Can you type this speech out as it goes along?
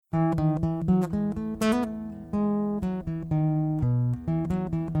Hello,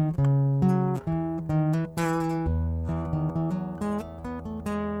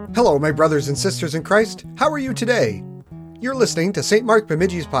 my brothers and sisters in Christ. How are you today? You're listening to St. Mark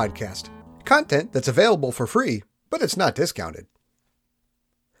Bemidji's podcast, content that's available for free, but it's not discounted.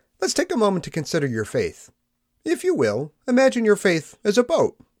 Let's take a moment to consider your faith. If you will, imagine your faith as a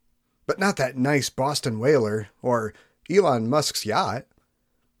boat, but not that nice Boston whaler or Elon Musk's yacht.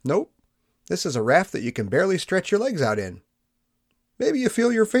 Nope, this is a raft that you can barely stretch your legs out in. Maybe you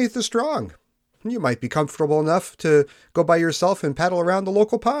feel your faith is strong. You might be comfortable enough to go by yourself and paddle around the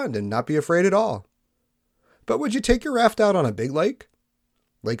local pond and not be afraid at all. But would you take your raft out on a big lake?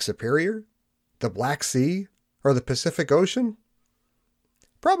 Lake Superior? The Black Sea? Or the Pacific Ocean?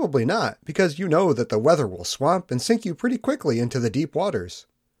 Probably not, because you know that the weather will swamp and sink you pretty quickly into the deep waters.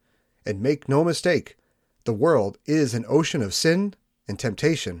 And make no mistake, the world is an ocean of sin and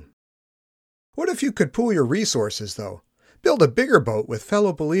temptation. What if you could pool your resources, though? Build a bigger boat with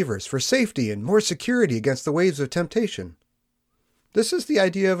fellow believers for safety and more security against the waves of temptation. This is the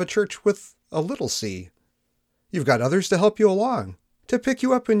idea of a church with a little c. You've got others to help you along, to pick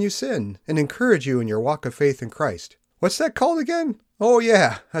you up when you sin and encourage you in your walk of faith in Christ. What's that called again? Oh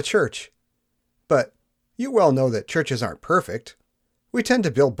yeah, a church. But you well know that churches aren't perfect. We tend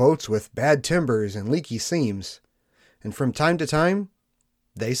to build boats with bad timbers and leaky seams. And from time to time,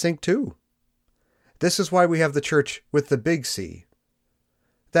 they sink too. This is why we have the church with the big C.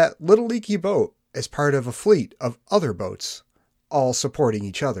 That little leaky boat is part of a fleet of other boats, all supporting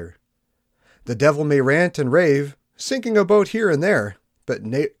each other. The devil may rant and rave, sinking a boat here and there, but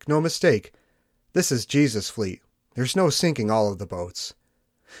make no mistake, this is Jesus' fleet. There's no sinking all of the boats.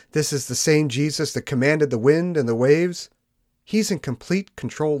 This is the same Jesus that commanded the wind and the waves. He's in complete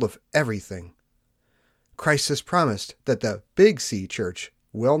control of everything. Christ has promised that the big C church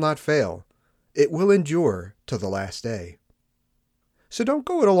will not fail. It will endure to the last day. So don't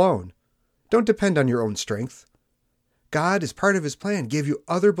go it alone. Don't depend on your own strength. God, as part of his plan, gave you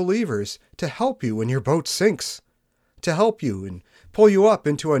other believers to help you when your boat sinks, to help you and pull you up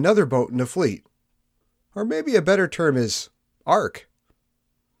into another boat in the fleet. Or maybe a better term is ark.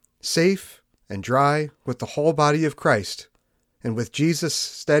 Safe and dry with the whole body of Christ, and with Jesus'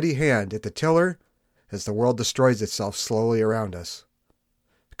 steady hand at the tiller as the world destroys itself slowly around us.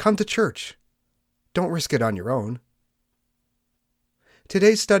 Come to church. Don't risk it on your own.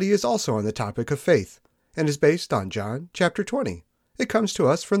 Today's study is also on the topic of faith and is based on John chapter 20. It comes to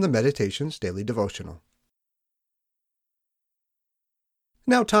us from the Meditations Daily Devotional.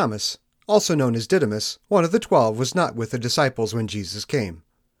 Now Thomas, also known as Didymus, one of the 12, was not with the disciples when Jesus came.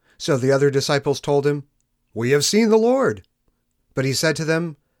 So the other disciples told him, "We have seen the Lord." But he said to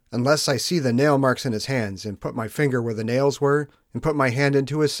them, "Unless I see the nail marks in his hands, and put my finger where the nails were, and put my hand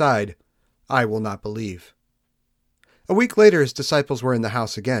into his side, I will not believe." A week later his disciples were in the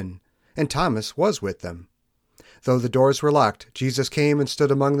house again, and Thomas was with them. Though the doors were locked, Jesus came and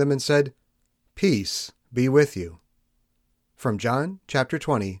stood among them and said, "Peace be with you." From John chapter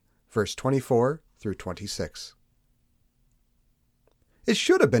 20, verse 24 through 26. It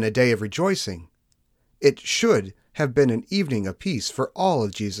should have been a day of rejoicing. It should have been an evening of peace for all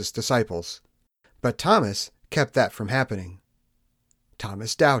of Jesus' disciples. But Thomas kept that from happening.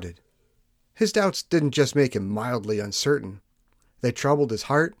 Thomas doubted. His doubts didn't just make him mildly uncertain. They troubled his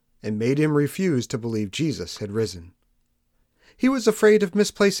heart and made him refuse to believe Jesus had risen. He was afraid of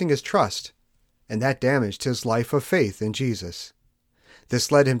misplacing his trust, and that damaged his life of faith in Jesus.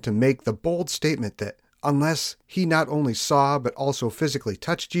 This led him to make the bold statement that unless he not only saw but also physically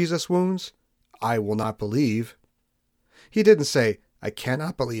touched Jesus' wounds, I will not believe. He didn't say, I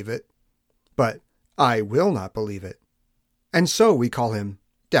cannot believe it, but I will not believe it. And so we call him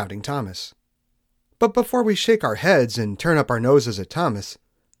Doubting Thomas. But before we shake our heads and turn up our noses at Thomas,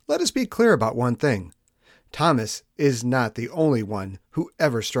 let us be clear about one thing. Thomas is not the only one who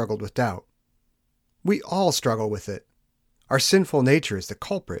ever struggled with doubt. We all struggle with it. Our sinful nature is the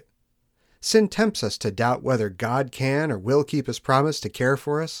culprit. Sin tempts us to doubt whether God can or will keep his promise to care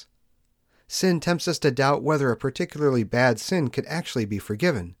for us. Sin tempts us to doubt whether a particularly bad sin could actually be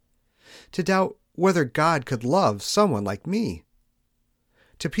forgiven, to doubt whether God could love someone like me.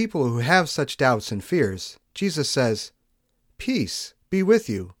 To people who have such doubts and fears, Jesus says, "Peace be with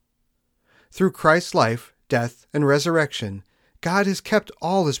you." Through Christ's life, death, and resurrection, God has kept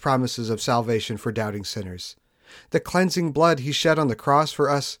all his promises of salvation for doubting sinners. The cleansing blood he shed on the cross for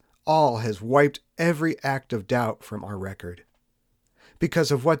us all has wiped every act of doubt from our record.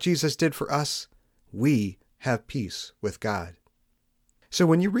 Because of what Jesus did for us, we have peace with God. So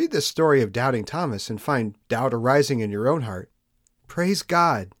when you read this story of Doubting Thomas and find doubt arising in your own heart, praise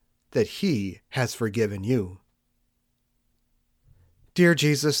God that he has forgiven you. Dear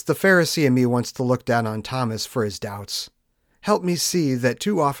Jesus, the Pharisee in me wants to look down on Thomas for his doubts. Help me see that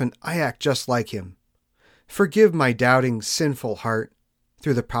too often I act just like him. Forgive my doubting, sinful heart.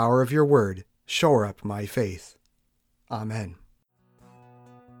 Through the power of your word, shore up my faith. Amen.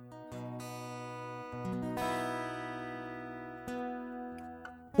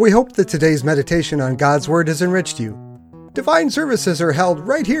 We hope that today's meditation on God's Word has enriched you. Divine services are held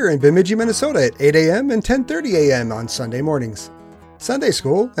right here in Bemidji, Minnesota at 8 a.m. and 10:30 a.m. on Sunday mornings. Sunday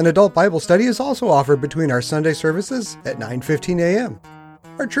school and adult Bible study is also offered between our Sunday services at 9:15 a.m.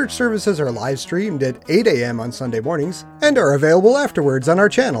 Our church services are live streamed at 8 a.m. on Sunday mornings and are available afterwards on our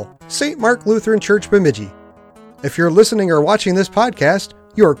channel, St. Mark Lutheran Church Bemidji. If you're listening or watching this podcast,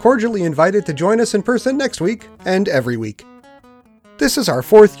 you are cordially invited to join us in person next week and every week. This is our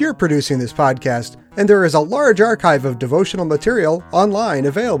 4th year producing this podcast, and there is a large archive of devotional material online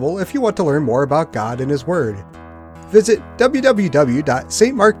available if you want to learn more about God and His Word. Visit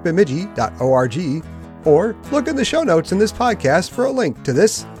www.stmarkbemidji.org or look in the show notes in this podcast for a link to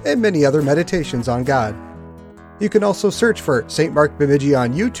this and many other meditations on God. You can also search for St. Mark Bemidji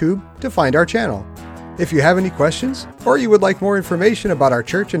on YouTube to find our channel. If you have any questions or you would like more information about our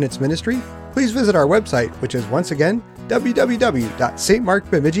church and its ministry, please visit our website, which is once again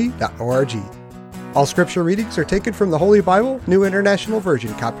www.stmarkbemidji.org. All scripture readings are taken from the Holy Bible, New International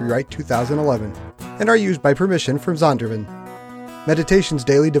Version, copyright 2011, and are used by permission from Zondervan. Meditations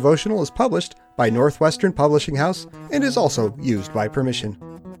Daily Devotional is published by Northwestern Publishing House and is also used by permission.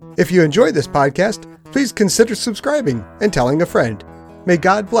 If you enjoyed this podcast, please consider subscribing and telling a friend. May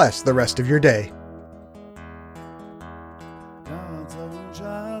God bless the rest of your day. God's own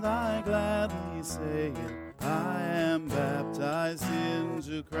child, I gladly say it. I am baptized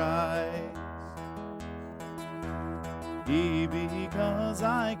into Christ. He, because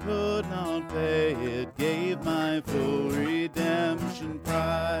I could not pay it, gave my full redemption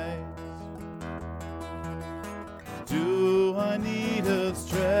price. Do I need Earth's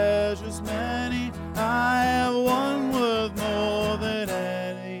treasures many? I have one worth more than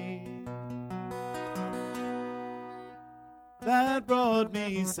any, that brought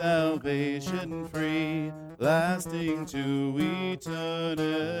me salvation free, lasting to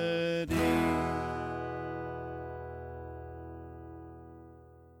eternity.